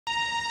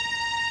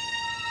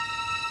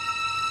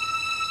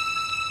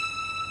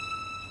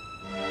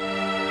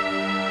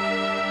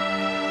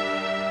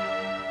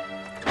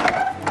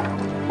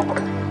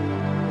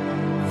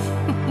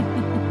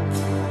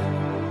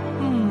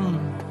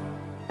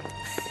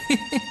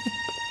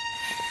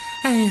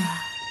哎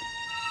呀，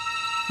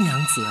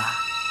娘子啊，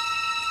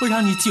我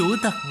让你久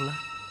等了。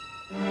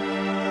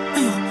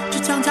哎呦，这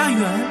江家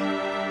园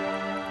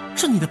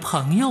是你的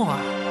朋友啊！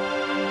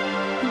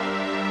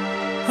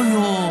哎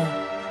呦，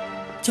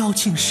交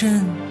情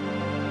深，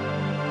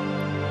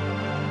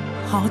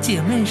好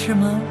姐妹是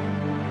吗？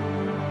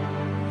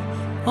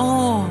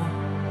哦，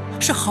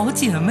是好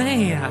姐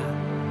妹呀！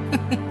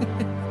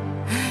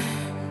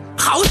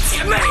好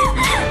姐妹，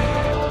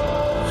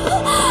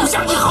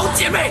让你好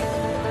姐妹，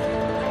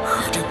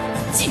合着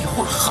计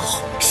划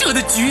好设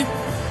的局，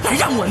来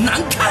让我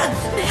难看？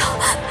没有，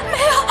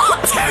我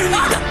去你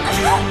的！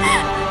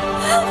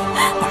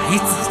百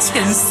子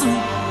千苏，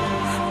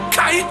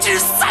开枝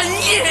散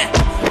叶！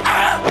不要！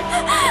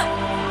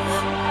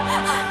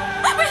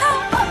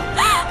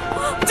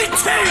你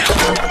去！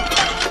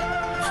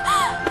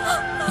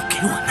你给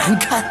我难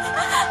看，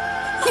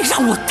你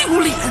让我丢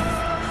脸，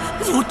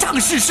你有仗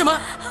势是吗？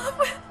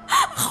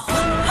好啊，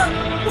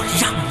我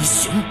让你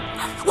凶，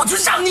我就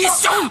让你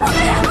凶，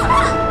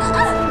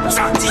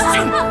让你凶，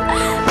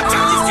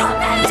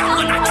让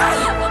我难看！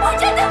我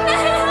真的没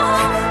有，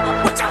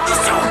我让你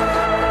凶，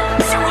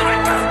让我难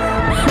看！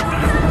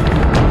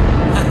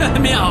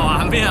妙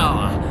啊妙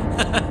啊！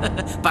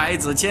百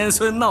子千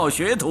孙闹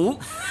学徒，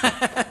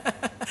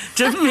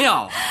真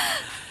妙！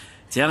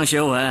江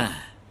学文，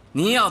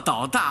你要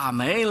倒大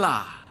霉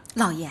了。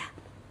老爷，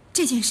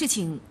这件事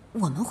情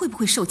我们会不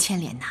会受牵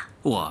连呢？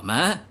我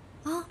们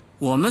啊，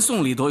我们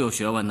送礼多有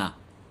学问呢，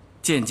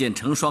渐渐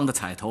成双的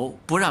彩头，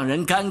不让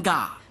人尴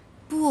尬。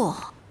不，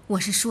我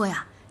是说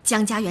呀，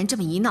江家园这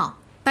么一闹，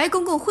白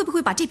公公会不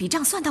会把这笔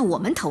账算到我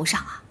们头上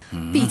啊？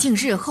毕竟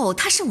日后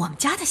她是我们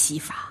家的媳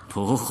妇儿。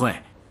不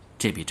会，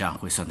这笔账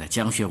会算在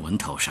江学文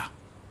头上。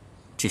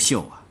这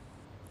绣啊，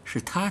是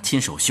他亲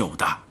手绣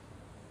的。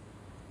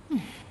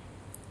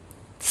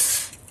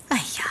哎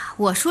呀，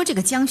我说这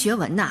个江学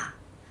文呐，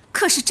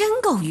可是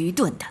真够愚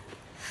钝的，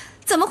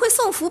怎么会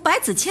送幅百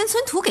子千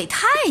孙图给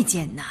太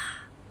监呢？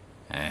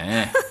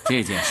哎，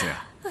这件事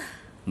啊，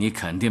你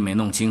肯定没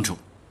弄清楚。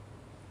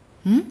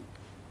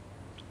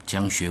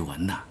江学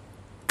文呐，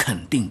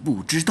肯定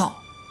不知道。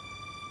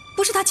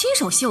不是他亲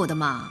手绣的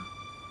吗？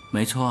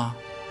没错啊，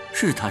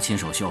是他亲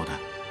手绣的，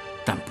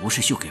但不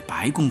是绣给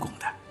白公公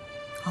的。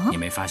你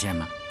没发现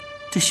吗？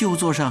这绣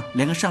作上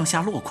连个上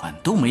下落款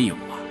都没有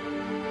啊。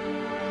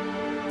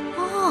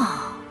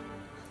哦，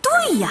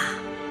对呀，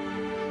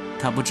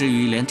他不至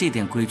于连这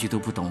点规矩都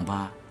不懂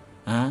吧？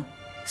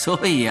所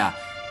以呀，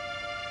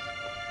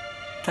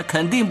他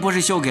肯定不是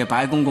绣给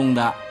白公公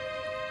的。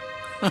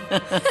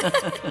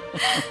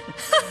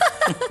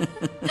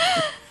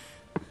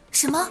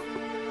什么？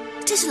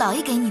这是老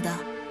爷给你的？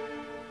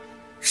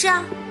是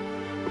啊，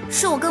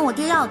是我跟我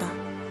爹要的，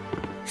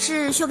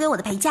是绣给我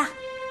的陪嫁。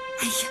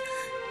哎呀，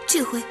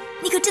这回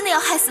你可真的要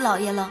害死老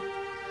爷了。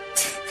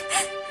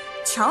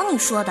瞧你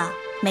说的，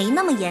没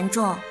那么严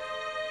重，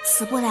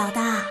死不了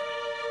的。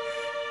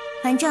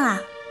反正啊，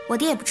我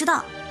爹也不知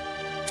道，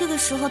这个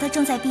时候他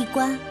正在闭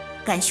关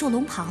赶绣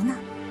龙袍呢。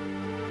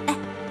哎，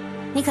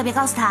你可别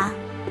告诉他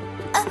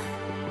啊。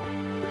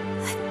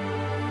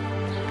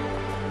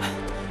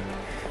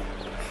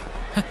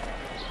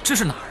这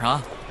是哪儿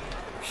啊？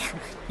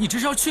你这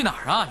是要去哪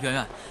儿啊，圆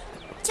圆？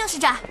就是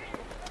这儿，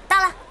到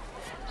了。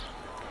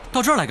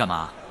到这儿来干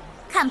嘛？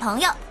看朋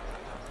友。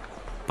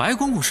白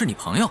公公是你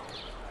朋友？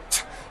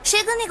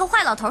谁跟那个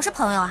坏老头是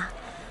朋友啊？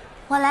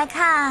我来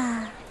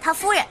看他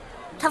夫人，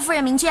他夫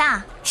人明君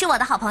啊，是我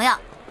的好朋友。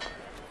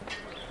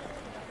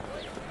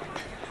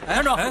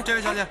团长，这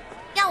位小姐，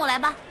让我来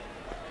吧。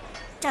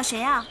找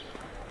谁啊？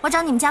我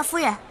找你们家夫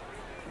人。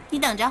你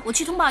等着，我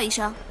去通报一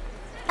声。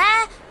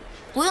哎，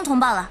不用通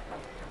报了，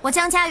我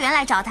江家园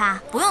来找他，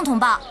不用通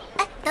报。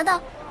哎，等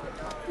等，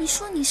你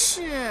说你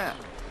是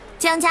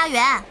江家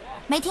园，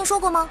没听说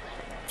过吗？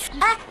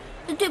哎，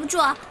对不住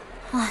啊。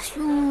哎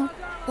呦，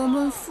我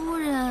们夫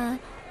人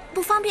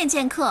不方便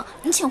见客，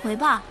你请回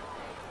吧。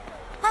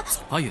哎，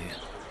走吧，圆圆。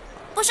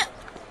不是，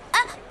哎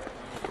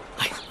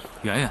呀，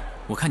圆圆，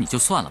我看你就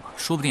算了吧，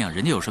说不定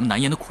人家有什么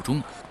难言的苦衷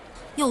呢。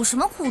有什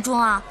么苦衷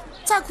啊？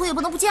再苦也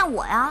不能不见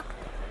我呀。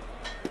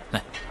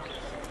来，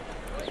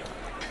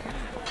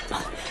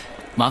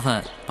麻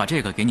烦把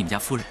这个给你们家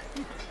夫人。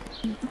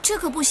这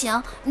可不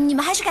行，你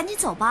们还是赶紧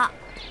走吧。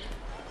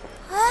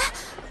哎，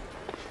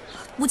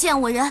不见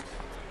我人，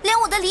连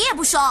我的礼也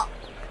不收。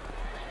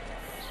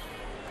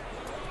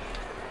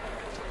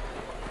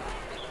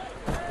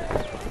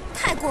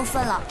太过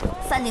分了，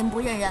翻脸不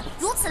认人，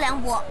如此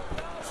凉薄。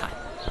嗨，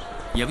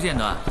也不见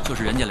得就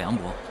是人家凉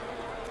薄，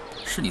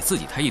是你自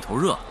己太一头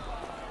热。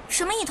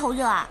什么一头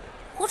热啊？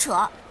胡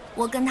扯！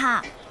我跟他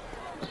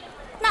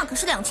那可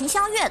是两情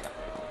相悦的。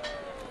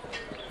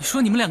你说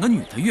你们两个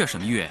女的越什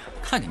么越呀？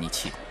看着你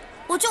气。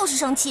我就是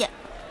生气，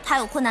他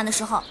有困难的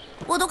时候，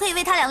我都可以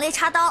为他两肋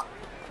插刀。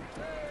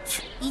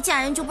一嫁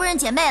人就不认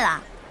姐妹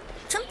了，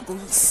真不够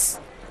意思。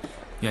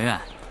圆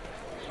圆，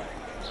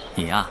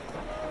你呀，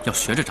要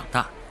学着长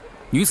大。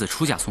女子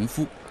出嫁从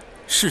夫，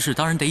事事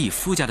当然得以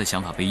夫家的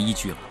想法为依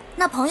据了。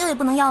那朋友也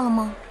不能要了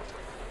吗？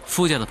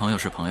夫家的朋友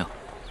是朋友，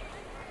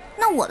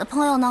那我的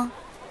朋友呢？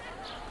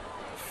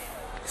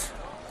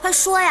快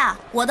说呀，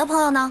我的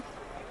朋友呢？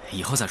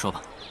以后再说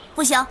吧。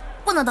不行，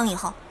不能等以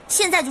后，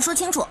现在就说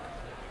清楚。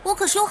我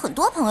可是有很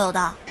多朋友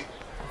的。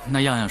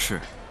那样样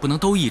事不能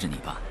都依着你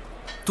吧，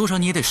多少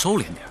你也得收敛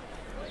点。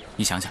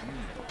你想想，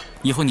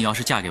以后你要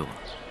是嫁给我，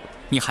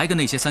你还跟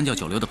那些三教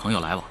九流的朋友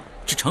来往，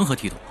这成何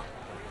体统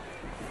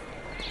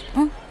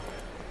啊？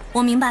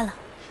我明白了，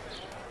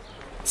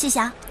谢谢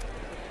啊。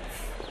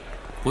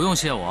不用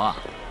谢我，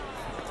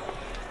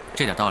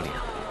这点道理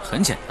啊，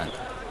很简单。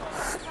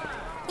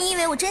你以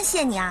为我真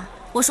谢你啊？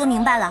我说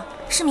明白了，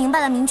是明白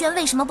了明娟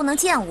为什么不能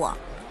见我，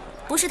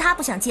不是她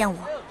不想见我，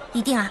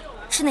一定啊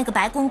是那个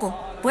白公公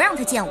不让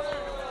她见我。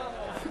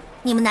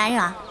你们男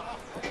人啊，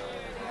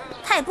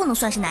他也不能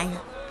算是男人。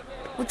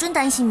我真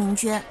担心明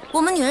娟，我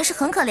们女人是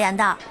很可怜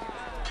的。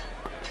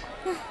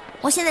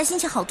我现在心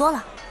情好多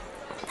了，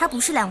她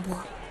不是凉薄，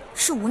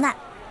是无奈。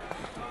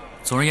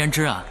总而言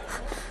之啊，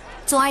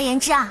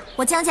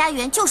我江家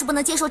园就是不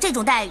能接受这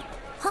种待遇。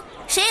哼，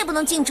谁也不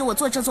能禁止我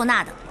做这做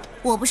那的。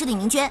我不是李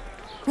明娟，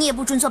你也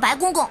不准做白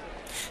公公。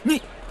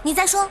你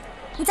再说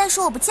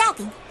我不嫁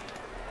给你。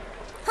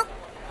哼，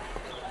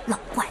老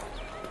怪了，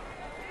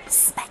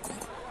死白公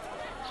公。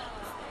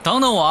等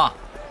等我。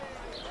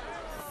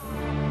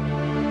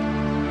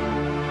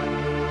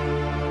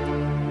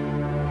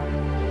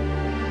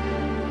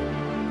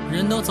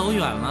人都走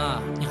远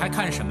了，你还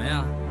看什么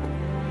呀？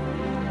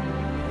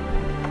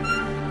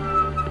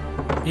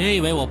别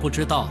以为我不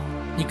知道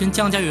你跟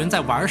江家园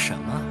在玩什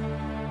么，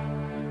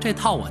这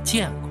套我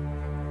见过。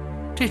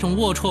这种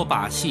龌龊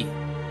把戏，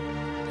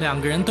两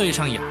个人对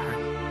上眼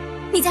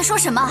儿。你在说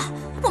什么？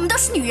我们都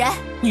是女人。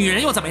女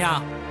人又怎么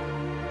样？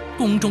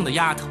宫中的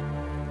丫头，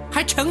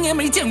还成年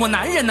没见过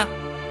男人呢，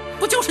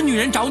不就是女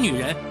人找女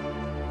人，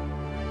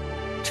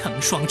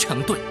成双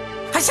成对，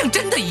还像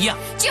真的一样。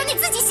只有你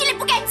自己心里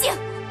不干净。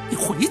你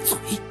回嘴！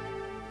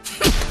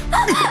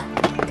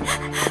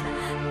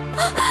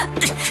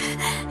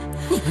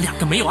你们两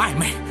个没有暧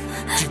昧，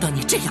值得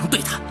你这样对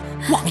他，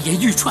望眼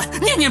欲穿，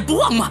念念不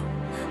忘吗？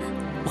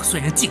我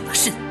虽然净了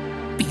身，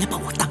别把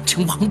我当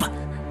成王八。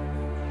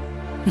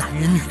男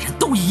人女人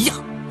都一样，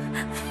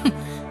哼！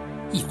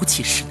尤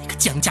其是那个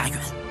江家园，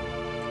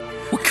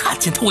我看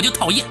见他我就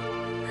讨厌。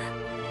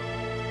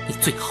你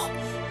最好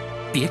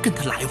别跟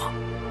他来往。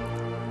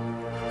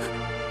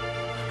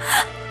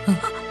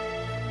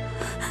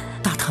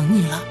大疼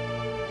你了？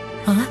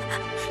啊，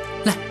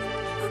来，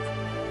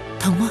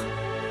疼吗？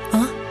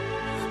啊？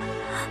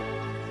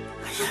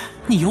哎呀，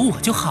你有我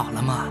就好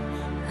了嘛，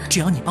只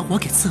要你把我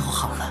给伺候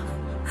好了，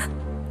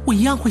我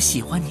一样会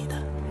喜欢你的。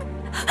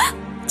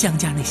江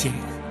家那些人，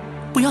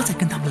不要再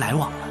跟他们来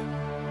往了，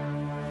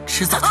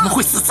迟早他们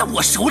会死在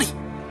我手里，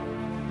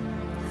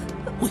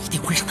我一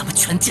定会让他们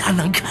全家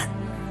难看。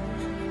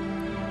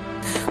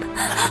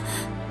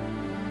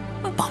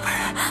宝贝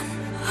儿，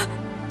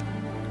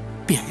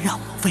别让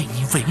我为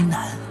你为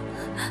难。